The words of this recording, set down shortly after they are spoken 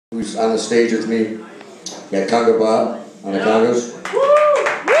who's on the stage with me. Got Congo Bob on the congos. Woo!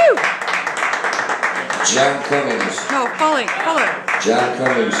 John Cummings. No, Fuller. John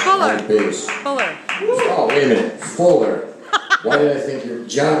Cummings Fuller. on bass. Fuller. Oh, wait a minute. Fuller. Why did I think you're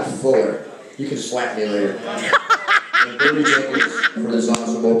John Fuller? You can slap me later. And Burrie Jenkins for this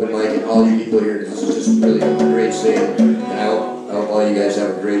awesome open mic and all you people here, because this is just really a great scene. And I hope all you guys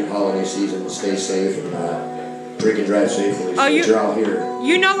have a great holiday season. Stay safe and drink and drive safely. Oh, you're all here.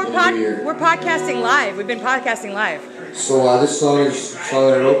 You know we're podcasting live. We've been podcasting live. So this song is a song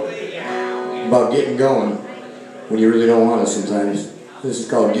that I wrote about getting going when you really don't want to sometimes. This is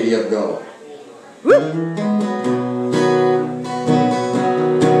called Giddy Up Go. Woo!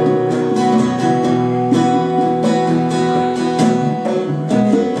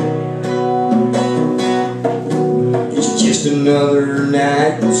 Another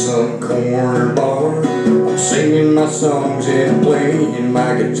night in some corner bar, I'm singing my songs and playing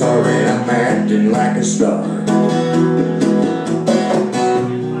my guitar, and I'm acting like a star.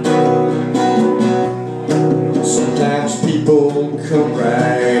 Sometimes people come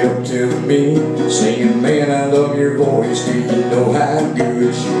right up to me saying, man, I love your voice, do you know how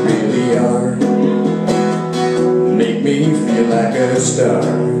good you really are? Make me feel like a star.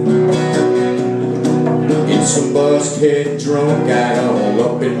 It's a bust-head drunk guy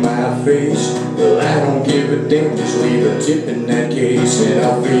all up in my face. Well, I don't give a damn, just leave a tip in that case and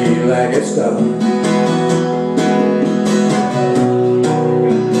I'll feel like a star.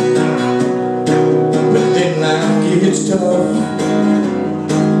 But then life gets tough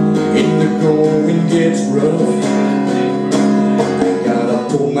and the going gets rough. I gotta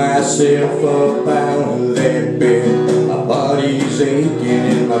pull myself up out of that bed. My body's aching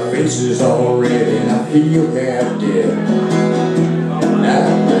and my face is all red and I feel half dead. I'm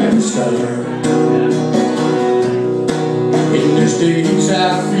like a star. In these days I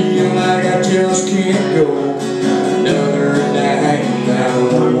feel like I just can't go. Another night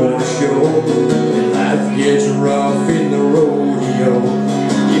without one more show. When life gets rough in the rodeo,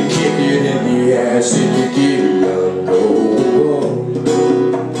 you kick it in the ass and you give up go.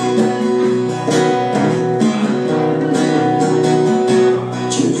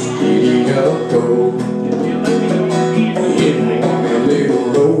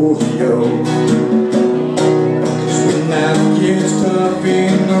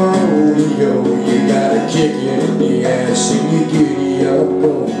 You gotta kick it in the ass and you giddy up,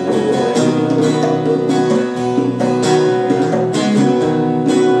 go.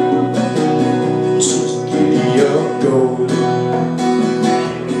 Just giddy up, go.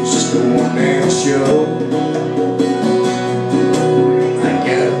 It's just a one-man show. I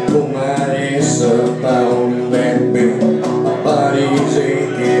gotta pull my ass up out of that bed. My body's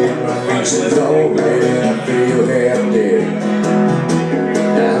aching and my face is all red and I feel half dead.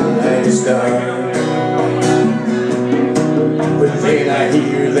 But then I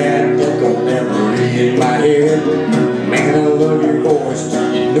hear that echo memory in my head. Man, I love your voice,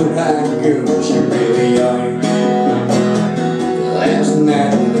 you know how good you really are. Last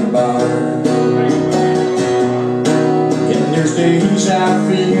night in the bar, and there's days I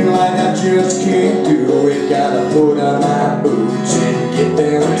feel like I just can't do it. Gotta put on my boots and get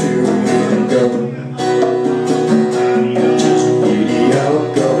down to it and go.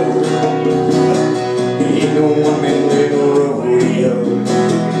 One-man little rodeo,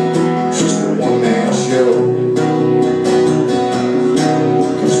 just a one-man show.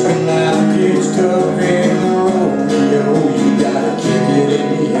 'Cause when life gets tough in the rodeo, you gotta kick it in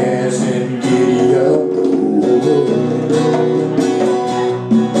the ass and giddy up, go.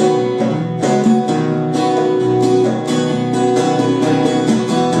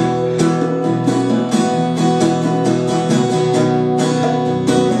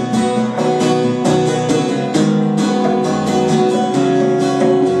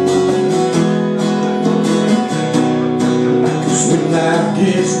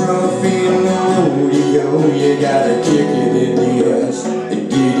 It's rough in the rodeo, you gotta kick it in the ass and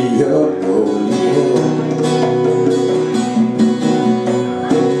giddy up, go.